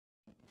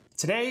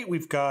Today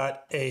we've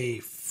got a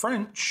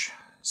French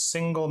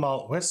single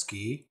malt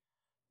whiskey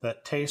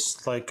that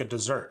tastes like a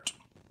dessert.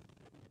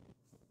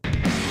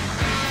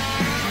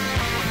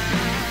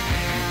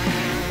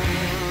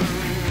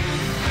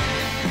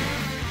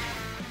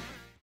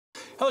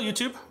 Hello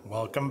YouTube,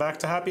 welcome back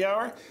to Happy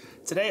Hour.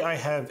 Today I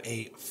have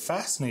a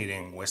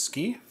fascinating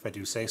whiskey, if I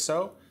do say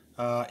so.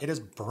 It is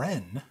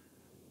Brenne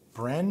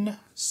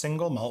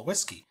single malt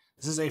whiskey.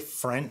 This is a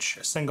French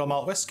single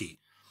malt whiskey.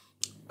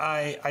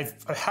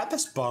 I've had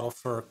this bottle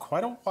for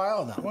quite a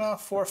while now. Well,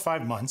 4 or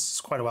 5 months. It's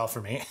quite a while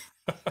for me.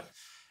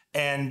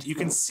 And you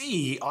can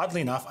see, oddly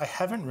enough, I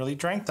haven't really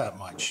drank that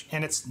much.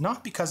 And it's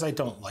not because I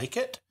don't like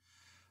it.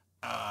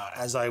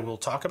 As I will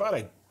talk about,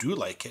 I do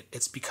like it.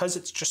 It's because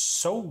it's just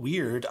so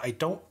weird. I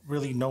don't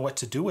really know what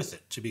to do with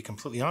it, to be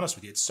completely honest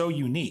with you. It's so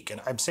unique. And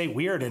I'm saying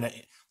weird, and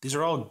these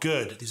are all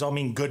good. These all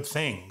mean good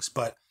things.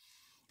 But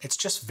it's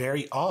just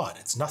very odd.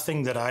 It's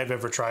nothing that I've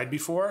ever tried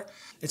before.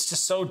 It's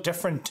just so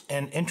different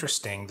and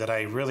interesting that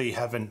I really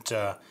haven't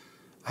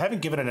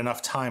given it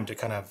enough time to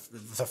kind of,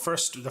 the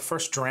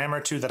first dram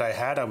or two that I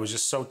had, I was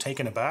just so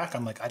taken aback.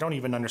 I'm like, I don't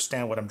even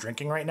understand what I'm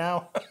drinking right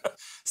now.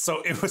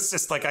 So it was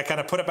just like, I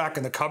kind of put it back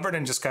in the cupboard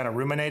and just kind of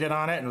ruminated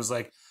on it and was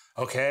like,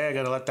 okay, I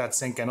got to let that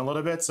sink in a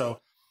little bit.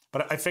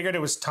 But I figured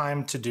it was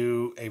time to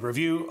do a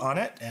review on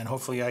it, and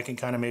hopefully I can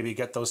kind of maybe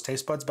get those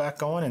taste buds back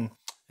going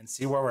and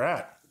see where we're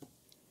at.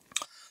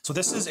 So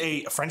this is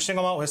a French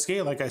single malt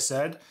whiskey, like I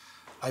said.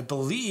 I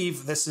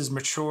believe this is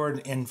matured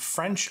in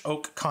French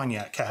oak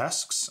cognac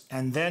casks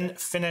and then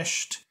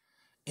finished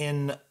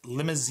in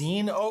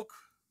Limousin oak,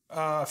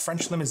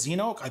 French Limousin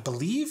oak, I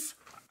believe.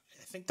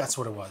 I think that's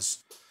what it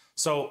was.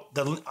 So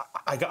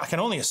I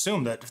can only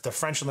assume that the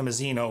French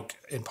Limousin oak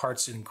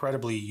imparts an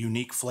incredibly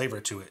unique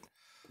flavor to it.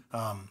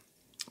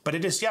 But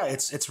it is, yeah,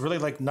 it's really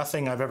like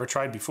nothing I've ever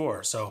tried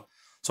before. So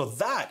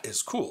that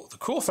is cool. The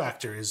cool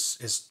factor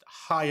is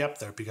high up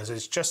there because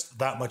it's just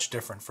that much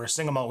different. For a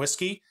single malt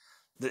whiskey,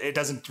 it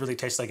doesn't really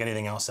taste like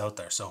anything else out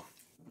there. So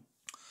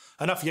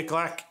enough yik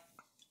yak.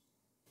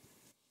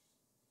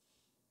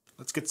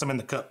 Let's get some in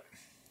the cup.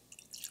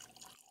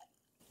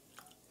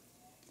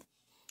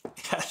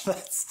 Yeah,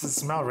 that's the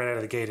smell right out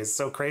of the gate. It's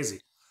so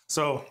crazy.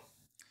 So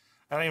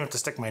I don't even have to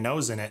stick my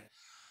nose in it.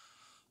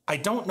 I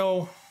don't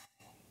know.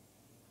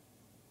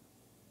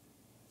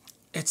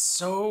 It's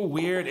so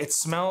weird. It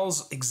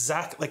smells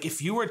exact like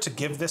if you were to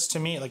give this to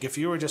me, like if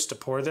you were just to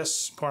pour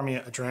me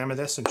a dram of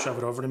this and shove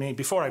it over to me.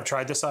 Before I've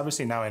tried this,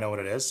 obviously, now I know what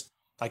it is.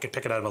 I could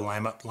pick it out of a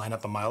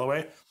lineup a mile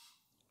away.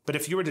 But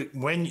if you were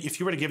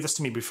to give this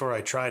to me before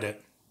I tried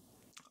it,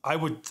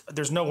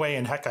 there's no way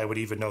in heck I would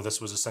even know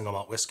this was a single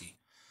malt whiskey.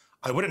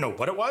 I wouldn't know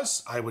what it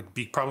was. I would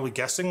be probably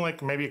guessing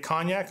like maybe a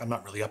cognac. I'm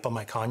not really up on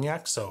my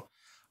cognac, so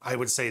I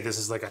would say this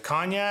is like a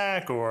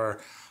cognac or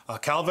a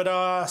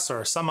Calvados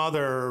or some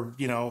other,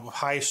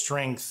 high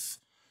strength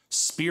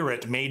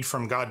spirit made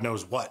from God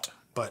knows what.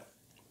 But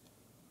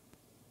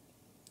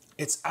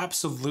it's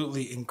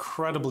absolutely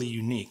incredibly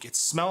unique. It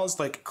smells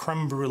like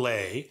creme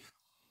brulee.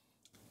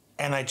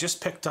 And I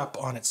just picked up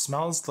on it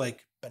smells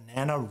like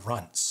banana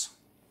runts.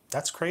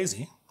 That's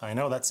crazy. I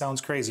know that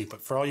sounds crazy,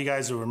 but for all you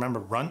guys who remember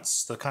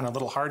runts, the kind of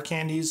little hard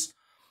candies,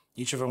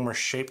 each of them were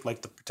shaped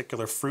like the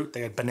particular fruit.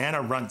 They had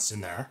banana runts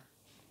in there.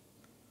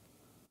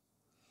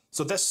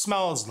 So this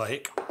smells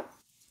like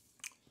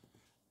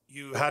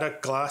you had a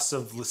glass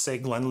of, let's say,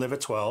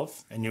 Glenlivet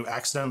 12, and you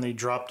accidentally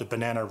dropped a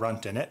banana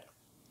runt in it.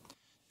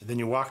 And then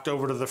you walked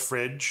over to the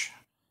fridge,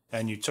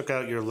 and you took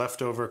out your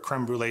leftover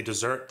creme brulee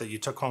dessert that you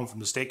took home from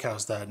the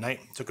steakhouse that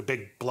night, took a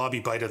big blobby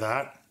bite of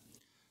that,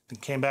 then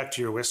came back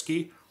to your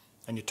whiskey,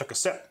 and you took a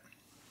sip.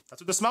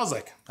 That's what this smells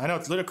like. I know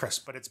it's ludicrous,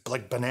 but it's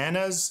like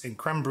bananas and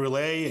creme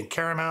brulee and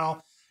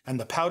caramel and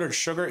the powdered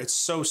sugar. It's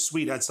so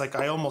sweet. It's like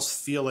I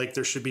almost feel like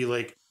there should be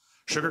like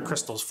sugar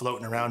crystals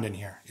floating around in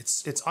here.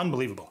 It's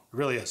unbelievable. It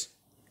really is.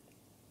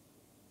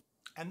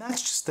 And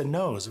that's just the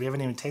nose. We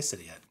haven't even tasted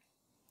it yet.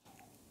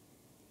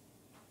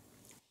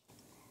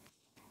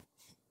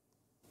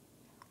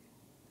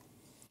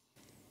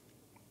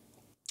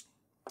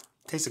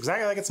 Tastes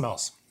exactly like it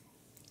smells.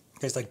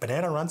 Tastes like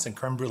banana runts and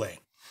creme brulee.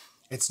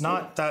 It's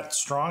not that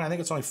strong. I think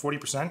it's only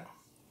 40%.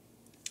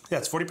 Yeah,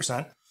 it's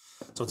 40%.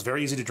 So it's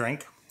very easy to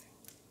drink.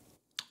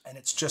 And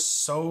it's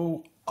just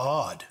so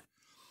odd.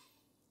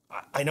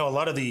 I know a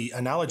lot of the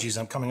analogies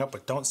I'm coming up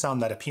with don't sound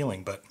that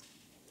appealing,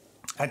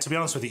 and to be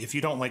honest with you, if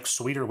you don't like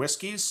sweeter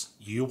whiskeys,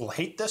 you will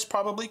hate this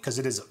probably because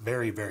it is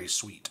very, very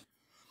sweet.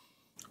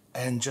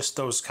 And just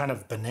those kind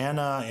of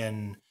banana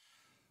and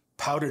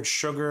powdered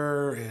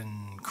sugar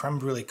and creme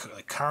brulee,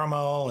 like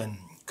caramel and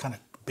kind of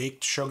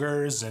baked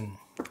sugars, and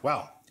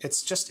wow,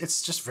 it's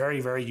just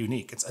very, very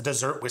unique. It's a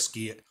dessert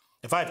whiskey.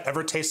 If I've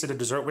ever tasted a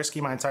dessert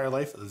whiskey my entire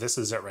life, this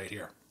is it right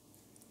here.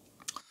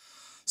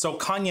 So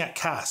cognac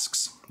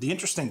casks. The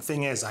interesting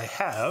thing is I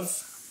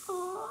have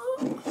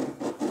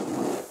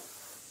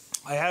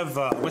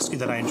a whiskey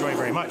that I enjoy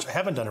very much. I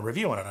haven't done a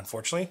review on it,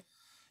 unfortunately,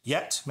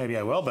 yet. Maybe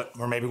I will,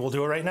 or maybe we'll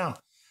do it right now.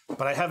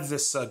 But I have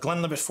this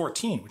Glenlivet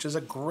 14, which is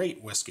a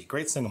great whiskey,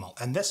 great single malt.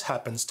 And this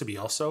happens to be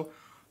also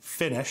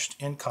finished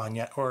in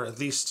cognac, or at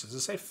least, does it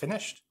say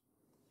finished?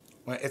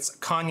 Well, it's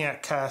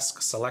cognac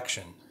cask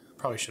selection.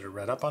 Probably should have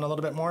read up on it a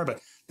little bit more, but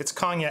it's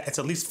cognac, it's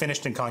at least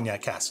finished in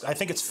cognac casks. I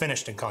think it's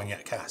finished in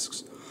cognac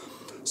casks.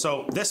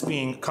 So this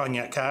being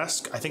cognac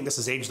cask, I think this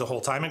is aged the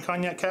whole time in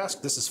cognac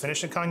cask. This is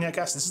finished in cognac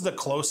cask. This is the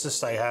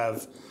closest I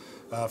have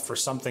for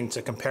something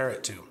to compare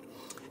it to.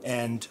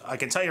 And I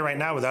can tell you right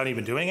now, without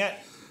even doing it,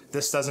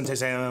 this doesn't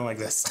taste anything like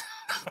this.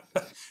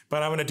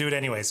 But I'm going to do it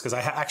anyways, because I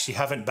actually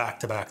haven't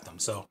back-to-back them.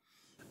 So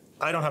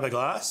I don't have a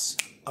glass.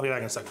 I'll be back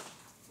in a second.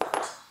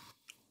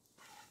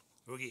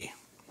 Oogie.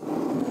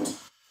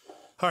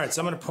 All right,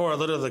 so I'm going to pour a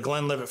little of the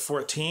Glenlivet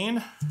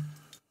 14.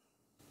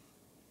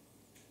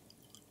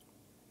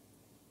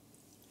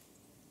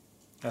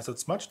 As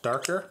it's much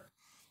darker.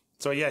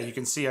 So yeah, you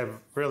can see I've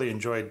really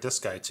enjoyed this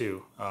guy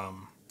too.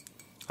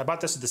 I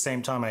bought this at the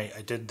same time I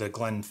did the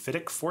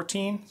Glenfiddich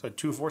 14, so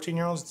 2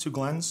 14-year-olds, 2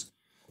 Glens.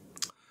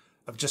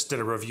 I've just did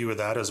a review of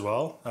that as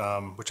well,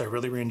 which I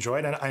really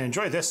enjoyed. And I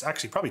enjoy this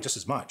actually probably just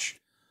as much.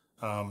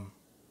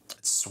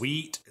 It's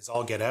sweet, it's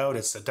all get out.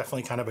 It's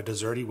definitely kind of a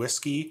desserty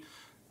whiskey,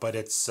 but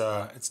it's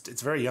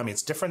very yummy.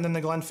 It's different than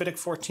the Glenfiddich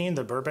 14,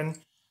 the bourbon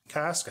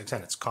cask.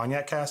 Again, it's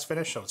cognac cask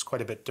finish, so it's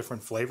quite a bit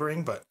different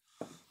flavoring. But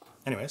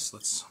anyways,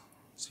 let's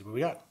see what we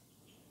got.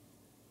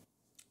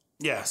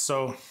 Yeah,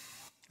 so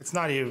it's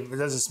not even, it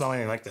doesn't smell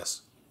anything like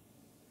this.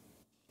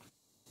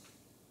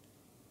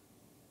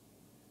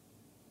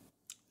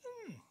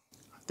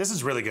 This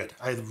is really good.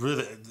 I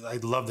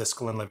love this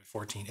Glenlivet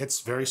 14.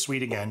 It's very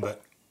sweet again,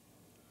 but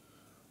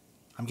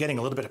I'm getting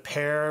a little bit of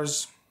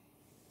pears.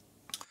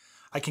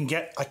 I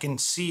can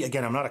see,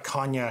 again, I'm not a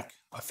cognac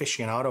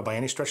aficionado by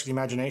any stretch of the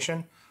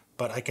imagination,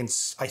 but I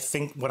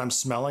think what I'm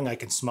smelling, I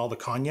can smell the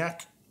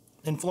cognac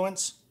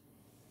influence.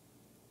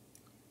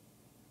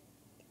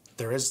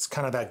 There is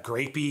kind of that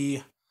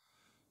grapey,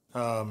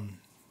 kind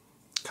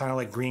of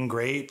like green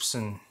grapes,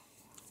 and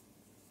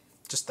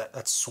just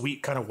that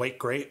sweet kind of white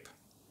grape,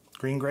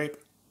 green grape.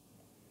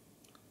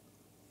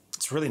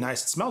 It's really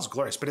nice. It smells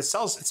glorious, but it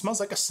smells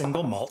like a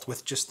single malt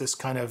with just this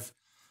kind of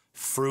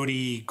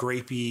fruity,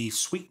 grapey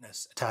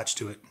sweetness attached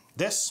to it.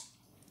 This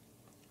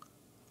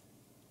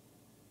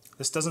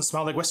doesn't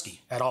smell like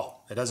whiskey at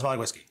all. It doesn't smell like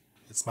whiskey.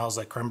 It smells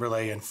like creme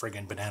brulee and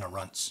friggin' banana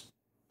runts.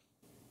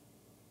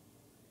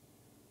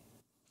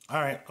 All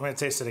right, I'm gonna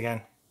taste it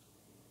again.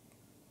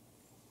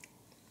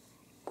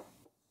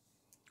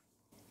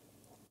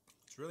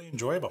 It's really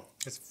enjoyable.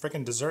 It's a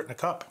friggin' dessert in a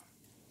cup.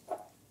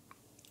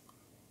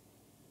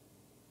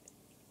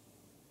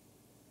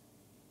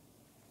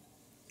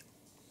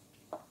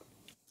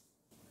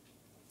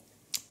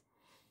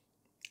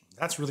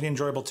 That's really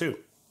enjoyable too.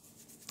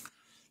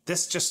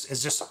 This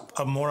is just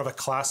more of a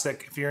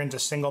classic. If you're into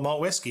single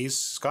malt whiskeys,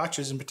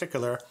 scotches in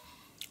particular,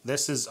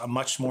 this is a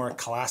much more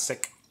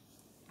classic,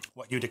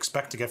 what you'd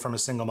expect to get from a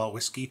single malt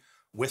whiskey,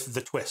 with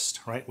the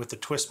twist, right? With the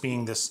twist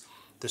being this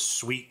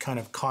sweet kind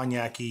of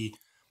cognac-y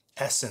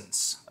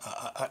essence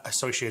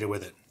associated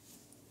with it.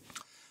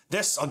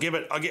 This, I'll give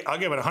it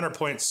 100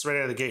 points right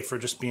out of the gate for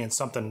just being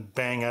something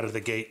bang out of the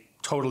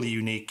gate, totally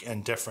unique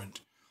and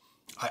different.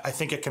 I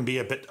think it can be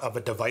a bit of a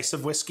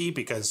divisive whiskey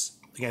because,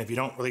 again,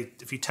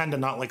 if you tend to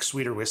not like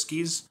sweeter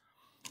whiskeys,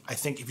 I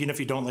think even if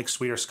you don't like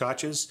sweeter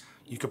scotches,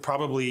 you could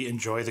probably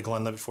enjoy the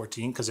Glenlivet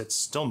 14 because it's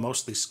still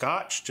mostly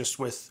scotch, just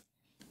with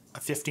a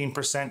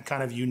 15%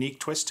 kind of unique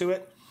twist to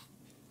it.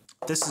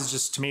 This is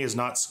just, to me, is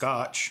not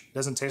scotch. It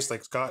doesn't taste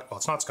like scotch. Well,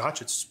 it's not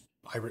scotch. It's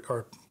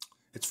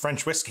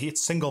French whiskey.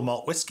 It's single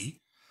malt whiskey.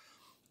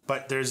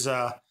 But there's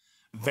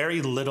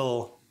very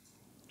little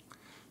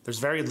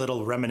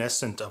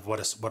reminiscent of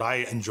what I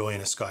enjoy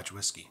in a Scotch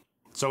whiskey.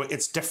 So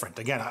it's different.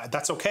 Again,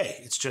 that's okay.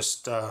 It's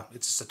just a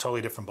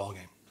totally different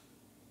ballgame.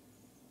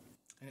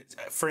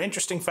 For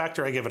interesting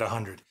factor, I give it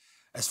 100.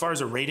 As far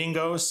as a rating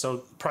goes, so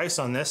price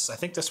on this, I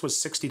think this was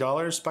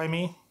 $60 by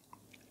me.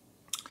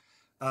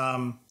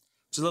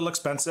 It's a little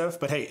expensive,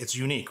 but hey, it's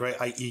unique, right?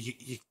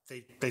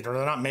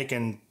 They're not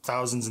making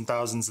thousands and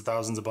thousands and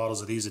thousands of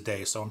bottles of these a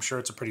day, so I'm sure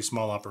it's a pretty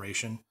small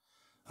operation.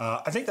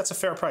 I think that's a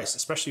fair price,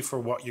 especially for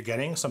what you're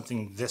getting,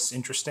 something this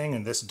interesting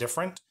and this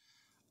different.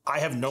 I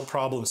have no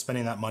problem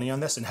spending that money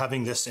on this and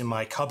having this in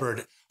my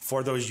cupboard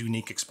for those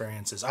unique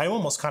experiences. I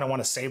almost kind of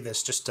want to save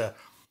this just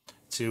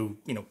to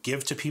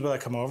give to people that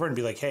come over and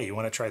be like, hey, you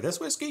want to try this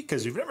whiskey?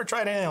 Because you've never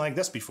tried anything like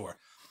this before.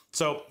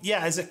 So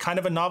yeah, is it kind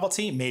of a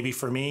novelty? Maybe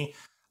for me.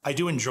 I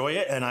do enjoy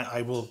it, and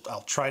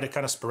I'll try to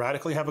kind of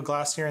sporadically have a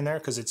glass here and there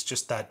because it's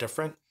just that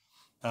different.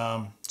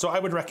 So I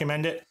would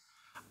recommend it.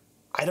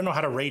 I don't know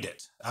how to rate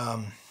it.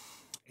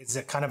 Is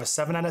it kind of a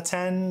 7 out of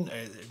 10?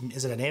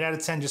 Is it an 8 out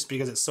of 10 just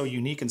because it's so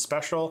unique and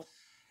special?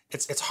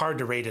 It's hard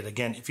to rate it.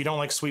 Again, if you don't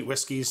like sweet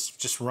whiskeys,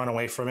 just run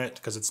away from it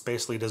because it's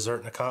basically dessert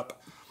in a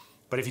cup.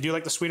 But if you do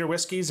like the sweeter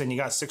whiskeys and you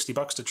got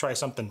 $60 to try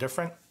something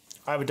different,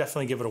 I would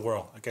definitely give it a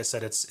whirl. Like I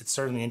said, it's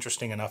certainly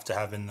interesting enough to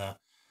have in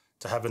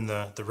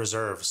the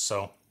reserves.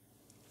 So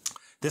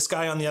this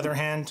guy, on the other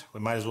hand, we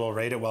might as well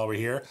rate it while we're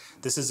here.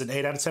 This is an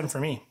 8 out of 10 for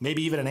me,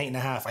 maybe even an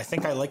 8.5. I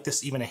think I like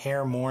this even a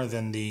hair more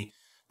than the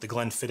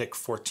Glenfiddich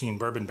 14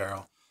 bourbon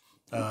barrel.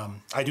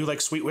 I do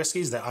like sweet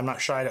whiskeys. That I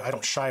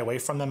don't shy away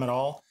from them at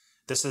all.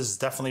 This is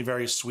definitely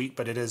very sweet,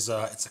 but it's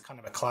a kind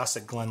of a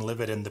classic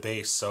Glenlivet in the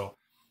base, so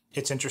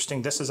it's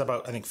interesting. This is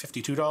about, I think,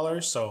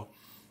 $52, so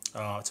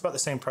it's about the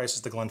same price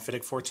as the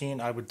Glenfiddich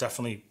 14. I would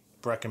definitely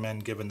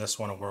recommend giving this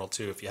one a whirl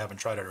too if you haven't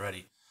tried it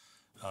already.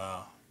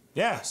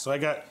 Yeah, so I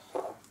got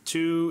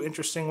 2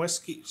 interesting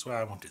whiskeys. Well,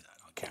 I won't do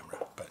that on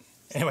camera, but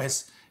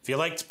anyways, if you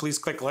liked, please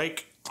click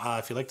like.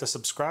 If you'd like to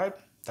subscribe,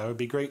 that would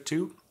be great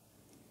too.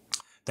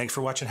 Thanks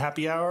for watching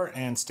Happy Hour,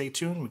 and stay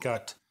tuned. I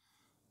got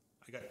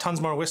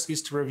tons more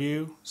whiskeys to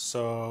review,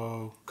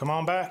 so come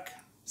on back.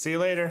 See you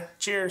later.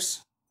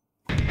 Cheers.